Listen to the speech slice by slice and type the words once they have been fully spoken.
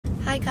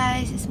Hi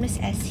guys, it's Miss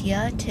S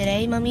here.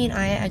 Today, Mummy and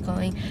I are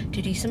going to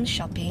do some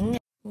shopping.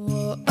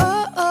 Whoa,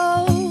 oh,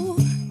 oh.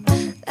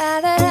 La,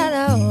 la, la,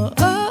 la, oh,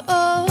 oh,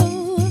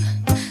 oh.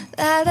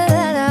 La, la,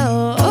 la,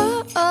 la,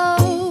 oh,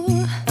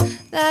 oh.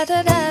 La,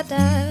 da, da,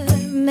 da.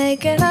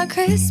 Making our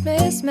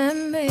Christmas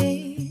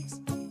memories.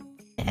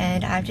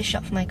 And I've just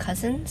shopped for my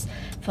cousins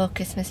for a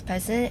Christmas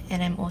present,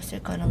 and I'm also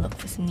going to look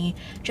for some new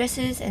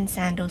dresses and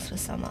sandals for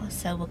summer.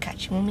 So we'll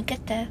catch you when we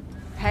get there.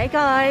 Hey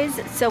guys,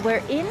 so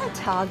we're in a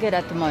Target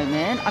at the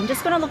moment. I'm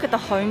just going to look at the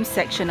home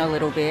section a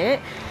little bit.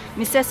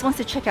 Miss S wants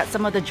to check out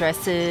some of the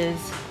dresses.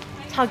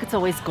 Target's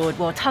always good.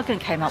 Well, Target and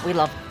Kmart, we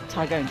love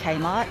Target and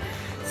Kmart.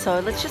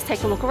 So let's just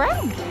take a look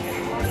around.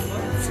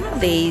 Some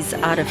of these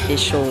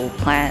artificial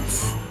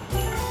plants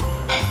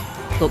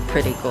look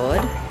pretty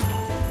good.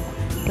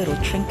 Little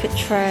trinket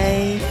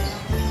tray.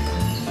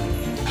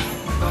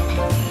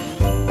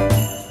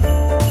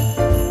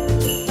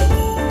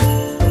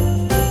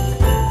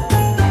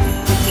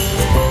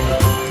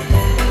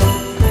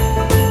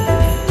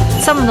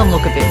 Some of them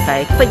look a bit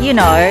fake, but you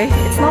know,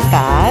 it's not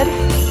bad.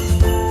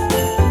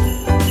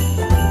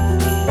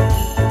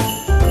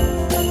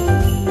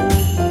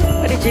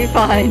 What did you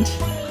find?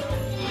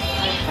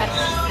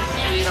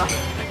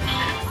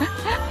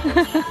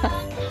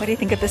 What do you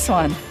think of this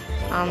one?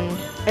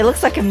 It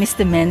looks like a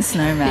Mr. Men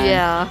snowman.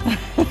 Yeah.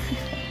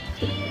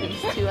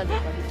 These two other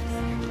ones.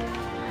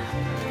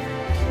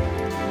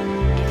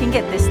 You can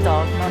get this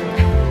dog.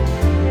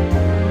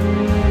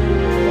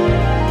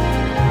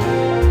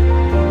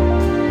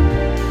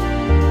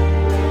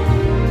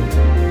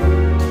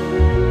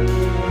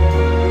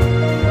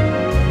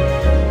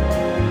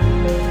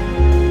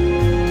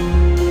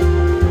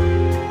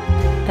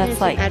 That's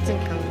like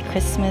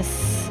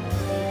Christmas.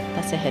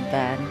 That's a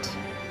headband.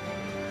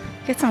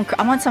 Get some.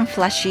 I want some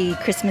flashy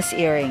Christmas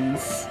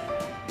earrings.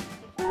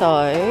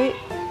 So,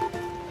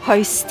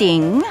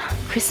 hosting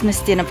Christmas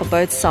dinner for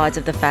both sides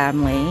of the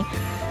family,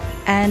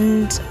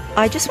 and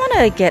I just want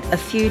to get a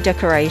few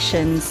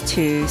decorations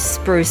to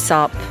spruce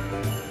up,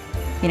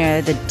 you know,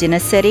 the dinner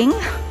setting.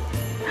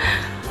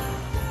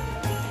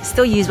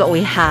 Still use what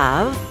we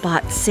have,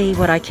 but see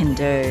what I can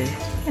do.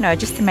 You know,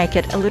 just to make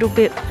it a little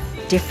bit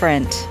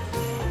different.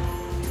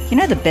 You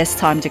know, the best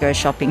time to go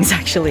shopping is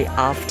actually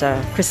after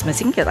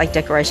Christmas. You can get like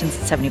decorations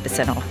at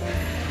 70% off.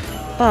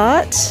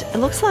 But it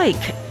looks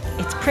like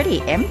it's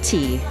pretty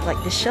empty.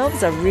 Like the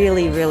shelves are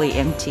really, really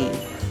empty.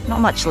 Not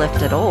much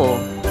left at all.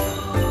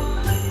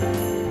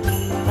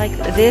 Like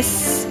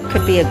this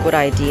could be a good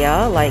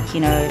idea, like, you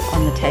know,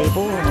 on the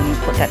table, and you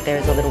put that there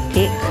as a little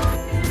pick.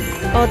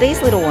 Oh,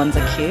 these little ones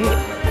are cute.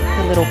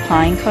 The little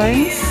pine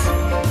cones.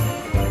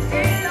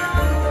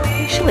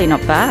 Actually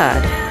not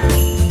bad.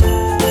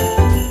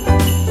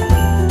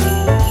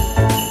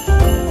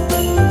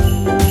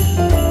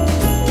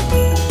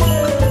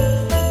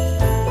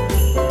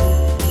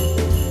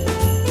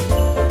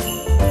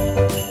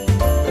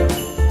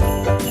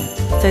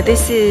 So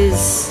this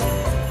is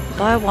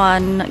buy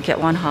one, get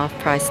one half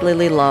price,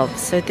 Lily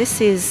Loves. So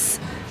this is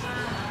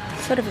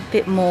sort of a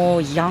bit more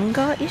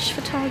younger-ish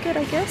for Target,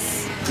 I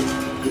guess.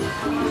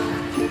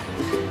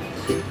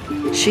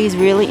 She's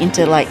really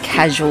into like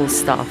casual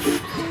stuff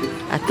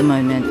at the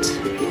moment.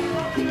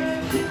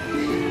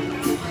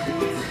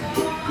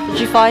 Did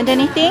you find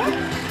anything?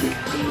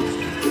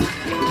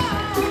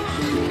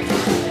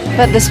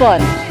 But this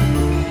one,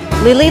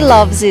 Lily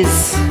Loves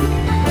is,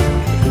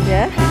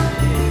 yeah?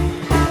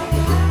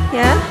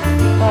 Yeah?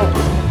 Oh.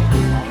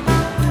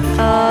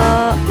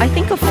 I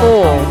think a 4.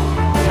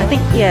 I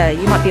think, yeah,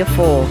 you might be a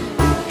 4.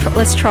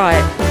 Let's try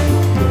it.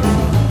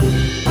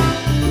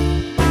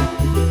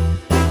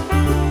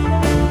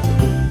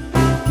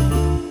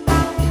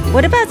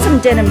 What about some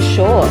denim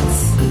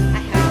shorts? I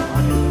have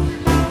one.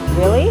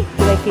 Really?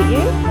 Do they fit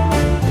you?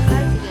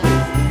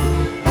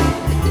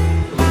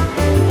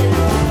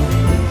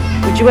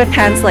 Would you wear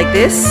pants like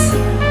this?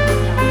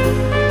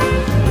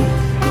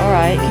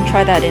 Alright, you can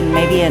try that in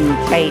maybe an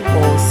 8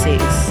 or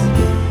 6.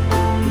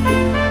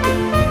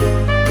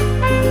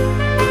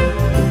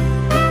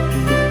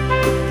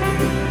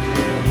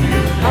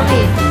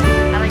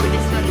 I like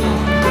this one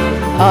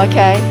more.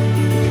 Okay.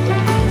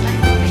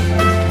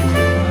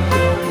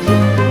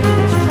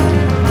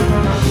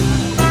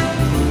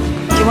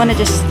 Do you want to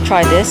just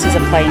try this as a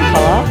plain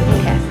colour?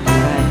 Okay.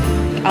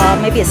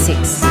 Alright. Maybe a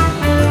 6.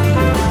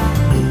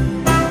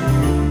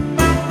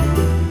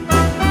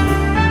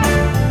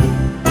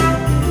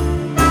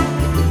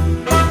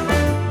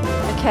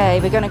 Okay,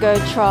 we're going to go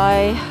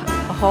try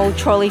a whole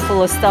trolley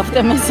full of stuff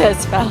that Miss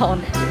S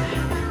found.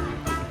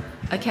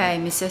 Okay,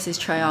 Miss S is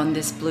trying on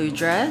this blue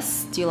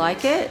dress. Do you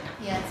like it?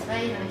 Yeah, it's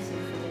very nice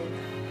and fitted.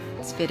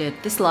 It's fitted.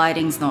 This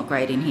lighting's not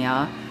great in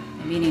here.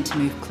 Maybe you need to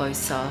move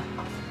closer.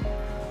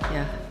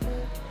 Yeah.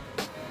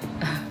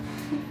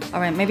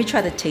 Alright, maybe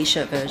try the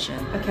t-shirt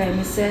version. Okay,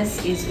 Miss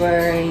S is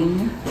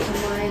wearing...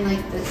 I'm wearing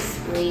like this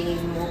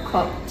green, more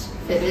cropped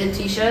fitted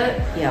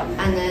t-shirt. Yeah.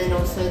 And then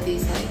also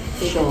these like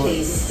bigger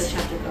tees which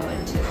have to go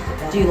into the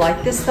bag. Do you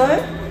like this though?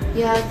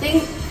 Yeah, I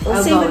think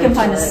Let's see if we can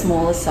find a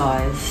smaller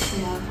size.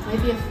 Yeah,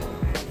 maybe a 4.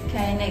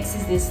 Okay, next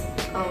is this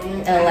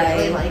LA. I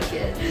really like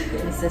it.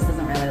 This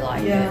doesn't really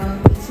like it. Yeah,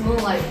 it's more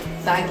like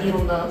baggy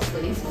on the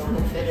sleeves, more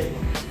fitted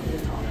on the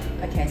top.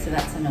 Okay, so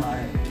that's a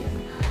no.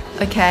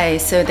 Okay,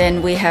 so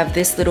then we have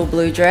this little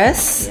blue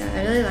dress. Yeah,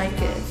 I really like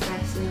it. It's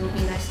nice and it will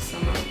be nice for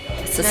summer.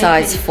 It's a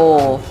size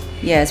 4.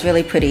 Yeah, it's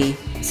really pretty.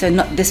 So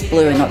not this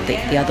blue and not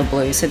the other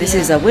blue. So this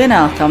is a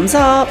winner. Thumbs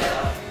up.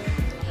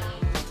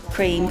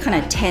 Cream,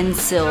 kind of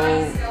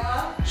tencel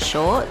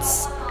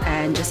shorts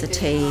and just a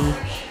tee.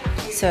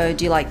 So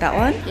do you like that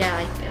one? Yeah,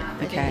 I like it.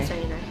 Okay. I think it's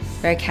really nice.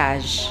 Very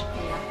cash.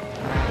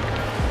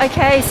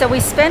 Okay, so we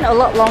spent a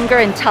lot longer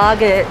in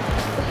Target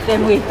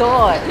than we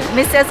thought.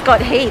 Miss S got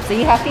heaps. Are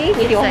you happy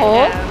with your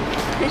haul?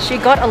 She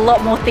got a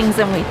lot more things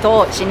than we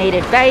thought. She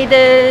needed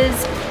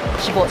bathers,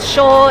 she bought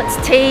shorts,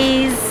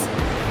 tees,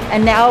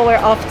 and now we're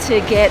off to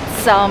get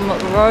some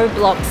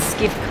Roblox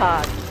gift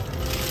cards.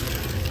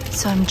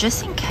 So I'm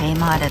just in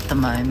Kmart at the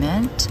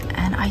moment,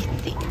 and I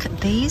think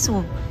these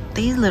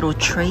little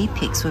tree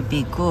picks would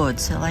be good.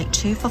 So like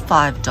 2 for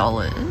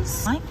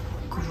 $5. I might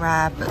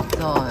grab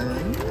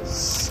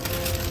those.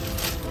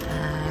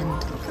 And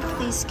look at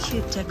these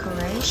cute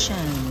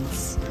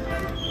decorations.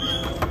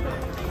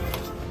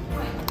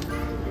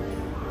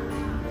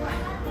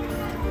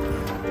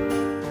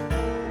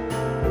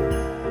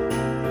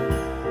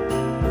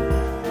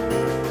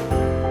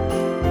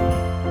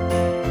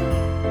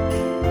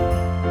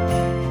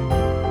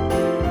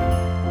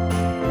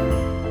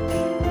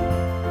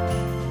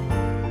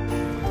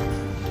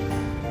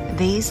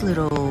 These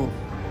little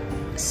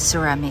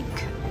ceramic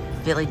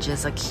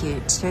villages are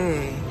cute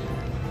too.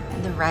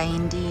 And the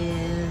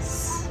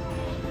reindeers.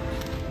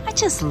 I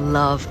just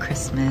love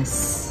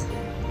Christmas.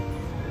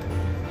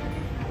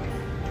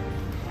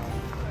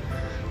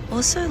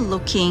 Also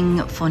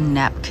looking for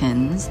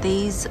napkins.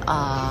 These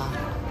are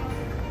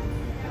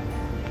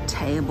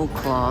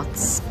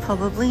tablecloths.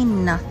 Probably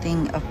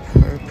nothing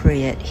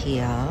appropriate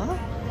here.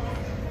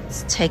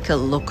 Let's take a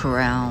look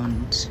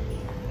around.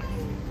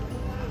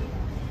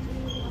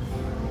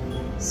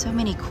 So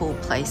many cool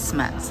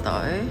placemats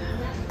though.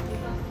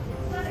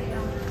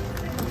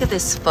 Look at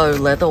this faux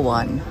leather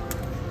one.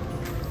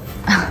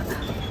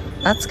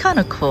 That's kind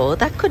of cool.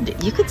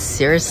 You could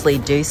seriously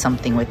do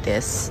something with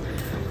this.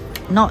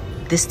 Not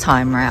this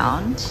time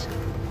round.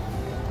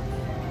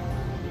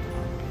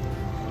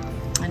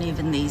 And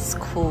even these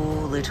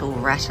cool little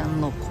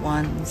rattan look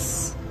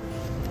ones.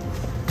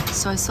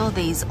 So I saw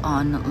these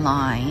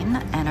online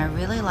and I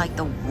really like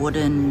the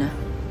wooden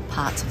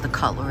parts of the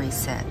cutlery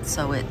set.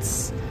 So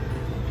it's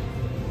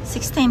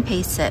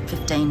 16-piece set,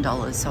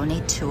 $15, so I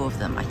need 2 of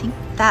them. I think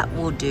that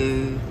will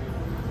do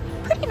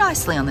pretty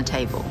nicely on the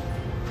table.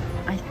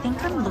 I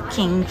think I'm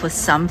looking for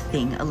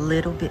something a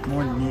little bit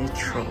more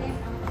neutral.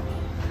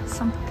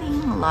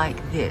 Something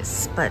like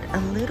this, but a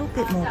little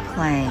bit more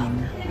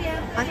plain.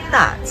 Like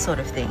that sort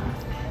of thing.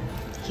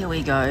 Here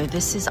we go. I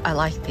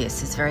like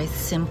this. It's very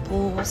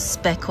simple,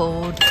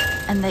 speckled,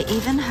 and they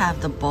even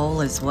have the bowl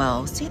as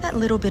well. See that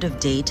little bit of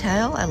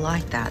detail? I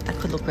like that. That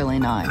could look really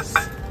nice.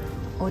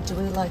 Or do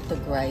we like the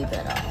grey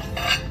better?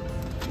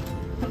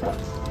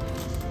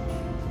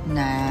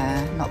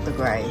 Nah, not the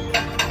grey. I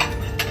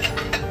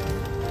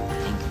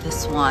think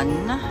this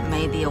one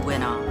may be a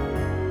winner.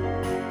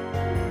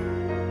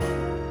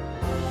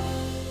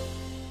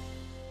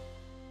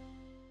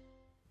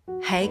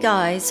 Hey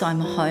guys, so I'm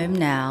home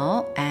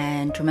now,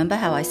 and remember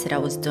how I said I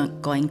was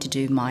going to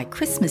do my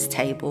Christmas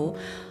table?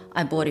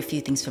 I bought a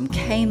few things from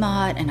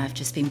Kmart and I've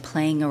just been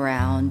playing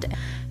around.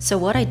 So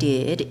what I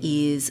did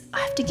is, I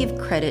have to give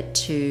credit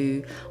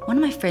to one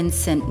of my friends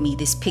sent me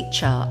this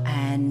picture,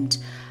 and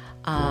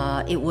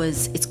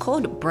it's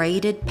called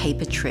Braided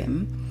Paper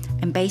Trim,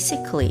 and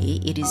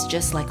basically it is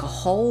just like a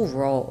whole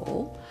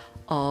roll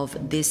of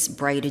this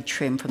braided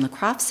trim from the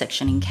craft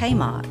section in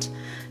Kmart.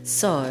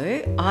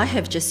 So I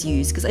have just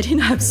used, because I didn't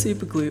have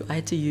super glue, I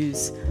had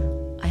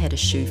a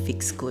shoe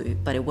fix glue,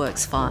 but it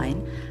works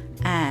fine.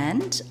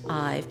 And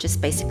I've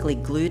just basically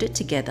glued it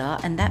together,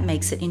 and that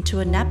makes it into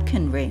a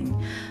napkin ring.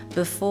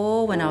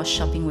 Before, when I was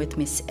shopping with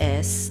Miss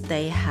S,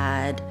 they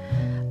had,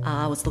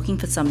 I was looking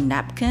for some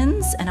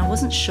napkins and I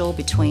wasn't sure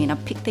I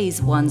picked these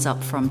ones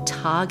up from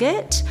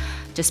Target,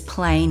 just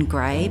plain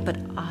grey, but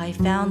I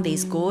found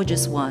these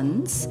gorgeous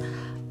ones.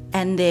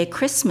 And they're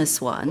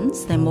Christmas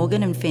ones, they're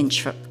Morgan and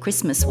Finch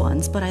Christmas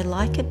ones, but I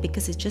like it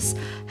because it just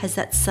has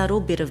that subtle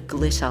bit of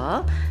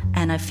glitter,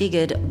 and I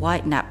figured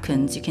white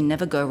napkins, you can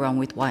never go wrong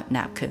with white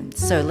napkins.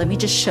 So let me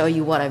just show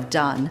you what I've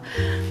done,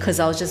 because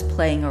I was just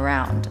playing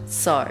around.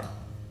 So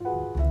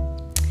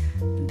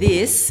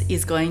this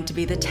is going to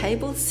be the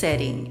table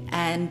setting,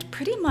 and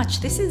pretty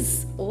much this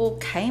is all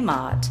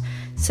Kmart.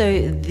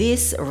 So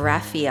this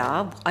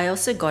raffia, I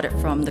also got it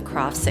from the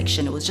craft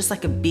section. It was just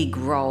like a big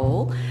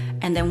roll.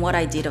 And then what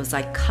I did was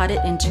I cut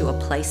it into a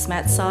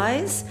placemat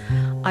size.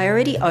 I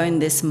already own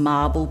this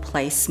marble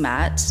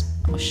placemat.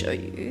 I'll show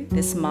you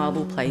this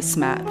marble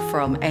placemat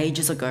from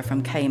ages ago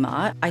from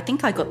Kmart. I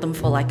think I got them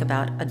for like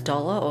about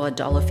 $1 or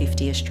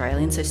 $1.50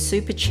 Australian, so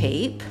super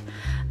cheap.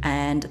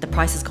 And the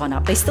price has gone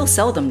up. They still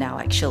sell them now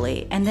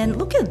actually. And then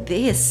look at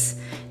this.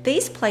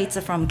 These plates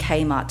are from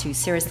Kmart too.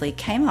 Seriously,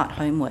 Kmart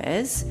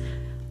homewares,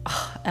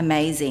 oh,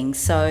 amazing.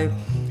 So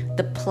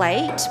the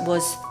plate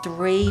was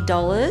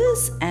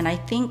 $3 and I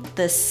think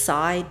the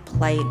side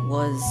plate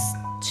was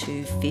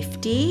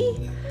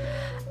 $2.50.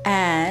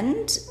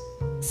 And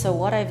so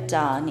what I've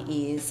done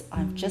is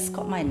I've just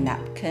got my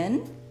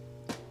napkin,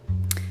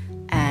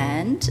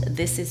 and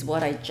this is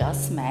what I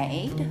just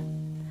made.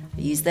 I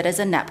used that as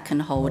a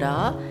napkin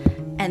holder.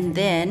 And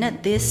then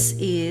this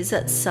is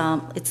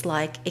it's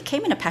like, it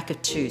came in a pack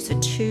of 2, so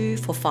 2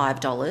 for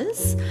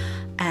 $5.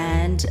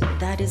 And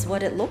that is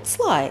what it looks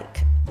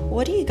like.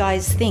 What do you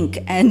guys think?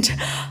 And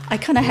I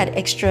kind of had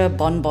extra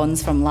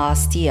bonbons from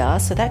last year,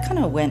 so that kind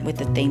of went with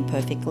the theme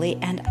perfectly.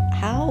 And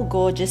how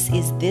gorgeous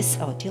is this?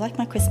 Oh, do you like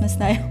my Christmas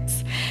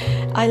nails?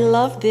 I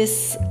love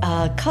this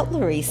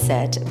cutlery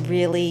set,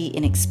 really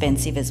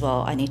inexpensive as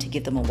well. I need to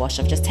give them a wash.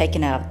 I've just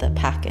taken out the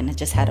pack and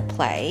just had a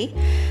play.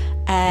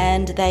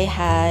 And they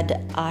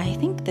had, I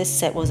think this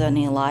set was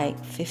only like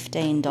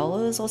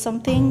 $15 or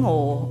something,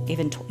 or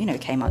even, you know,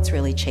 Kmart's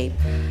really cheap.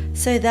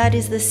 So that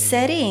is the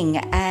setting.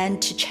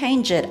 And to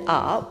change it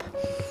up,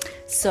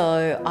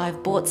 so I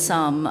bought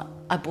some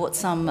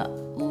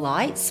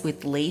lights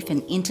with leaf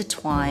and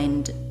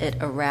intertwined it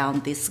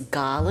around this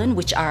garland,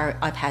 which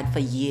I've had for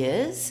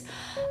years.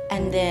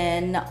 And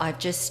then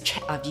I've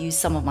used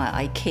some of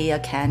my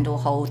IKEA candle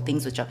hold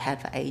things, which I've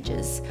had for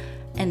ages.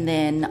 And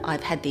then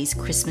I've had these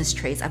Christmas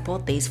trees. I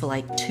bought these for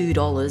like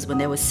 $2 when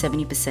they were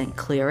 70%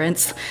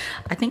 clearance,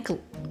 I think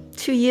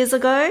 2 years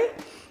ago.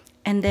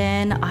 And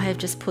then I have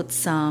just put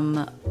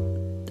some,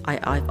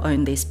 I've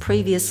owned these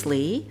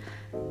previously,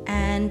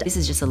 and this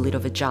is just a lid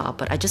of a jar,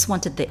 but I just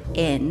wanted the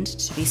end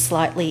to be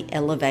slightly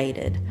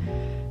elevated.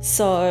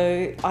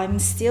 So I'm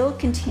still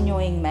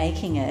continuing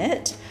making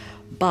it,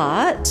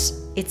 but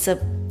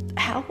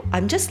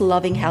I'm just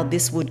loving how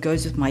this wood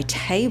goes with my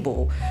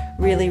table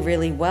really,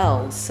 really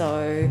well.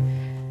 So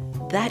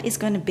that is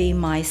going to be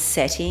my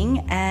setting,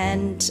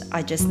 and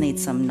I just need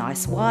some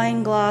nice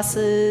wine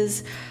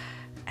glasses,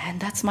 and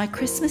that's my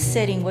Christmas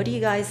setting. What do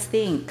you guys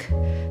think?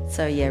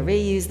 So yeah,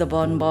 reuse the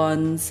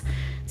bonbons.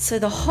 So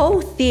the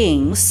whole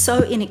thing,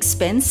 so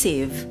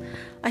inexpensive.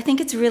 I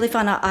think it's really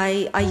fun.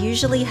 I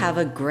usually have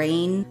a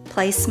green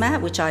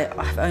placemat, which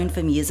I've owned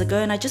from years ago,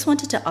 and I just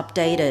wanted to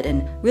update it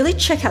and really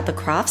check out the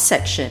craft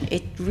section.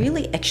 It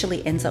really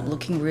actually ends up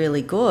looking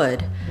really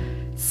good.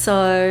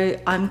 So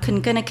I'm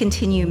going to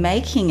continue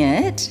making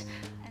it.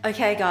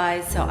 Okay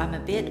guys, so I'm a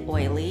bit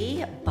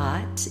oily,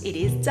 but it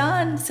is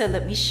done. So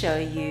let me show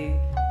you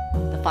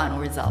the final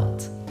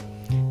result.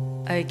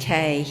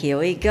 Okay, here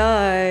we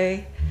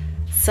go.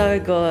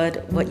 So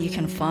good what you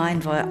can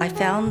find. I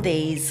found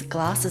these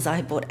glasses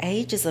I bought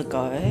ages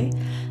ago,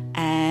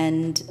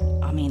 and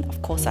I mean,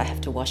 of course I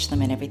have to wash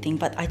them and everything,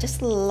 but I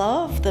just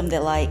love them.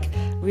 They're like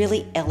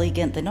really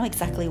elegant. They're not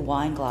exactly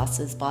wine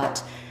glasses,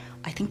 but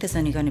I think there's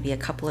only going to be a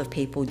couple of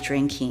people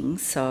drinking,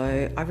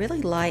 so I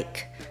really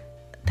like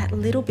that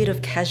little bit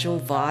of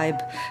casual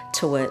vibe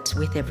to it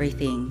with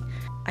everything.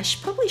 I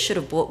probably should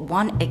have bought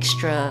one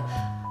extra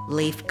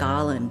leaf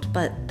garland,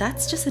 but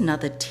that's just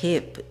another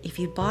tip. If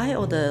you buy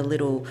all the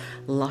little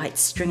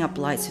lights, string up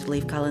lights with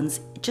leaf garlands,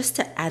 just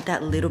to add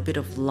that little bit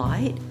of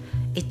light,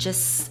 it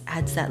just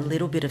adds that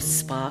little bit of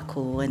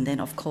sparkle. And then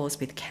of course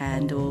with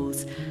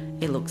candles,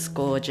 it looks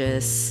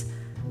gorgeous.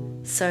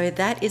 So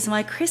that is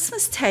my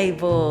Christmas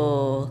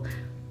table,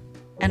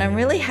 and I'm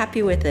really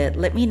happy with it.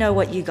 Let me know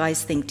what you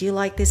guys think. Do you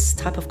like this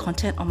type of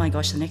content? Oh my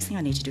gosh, the next thing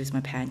I need to do is my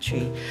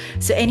pantry.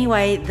 So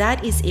anyway,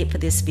 that is it for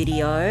this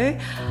video.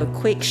 A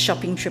quick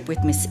shopping trip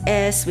with Miss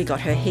S. We got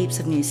her heaps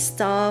of new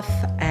stuff,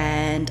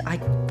 and I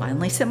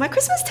finally set my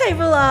Christmas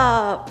table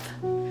up.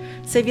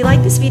 So if you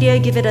like this video,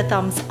 give it a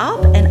thumbs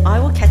up, and I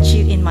will catch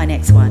you in my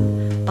next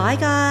one. Bye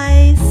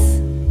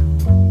guys.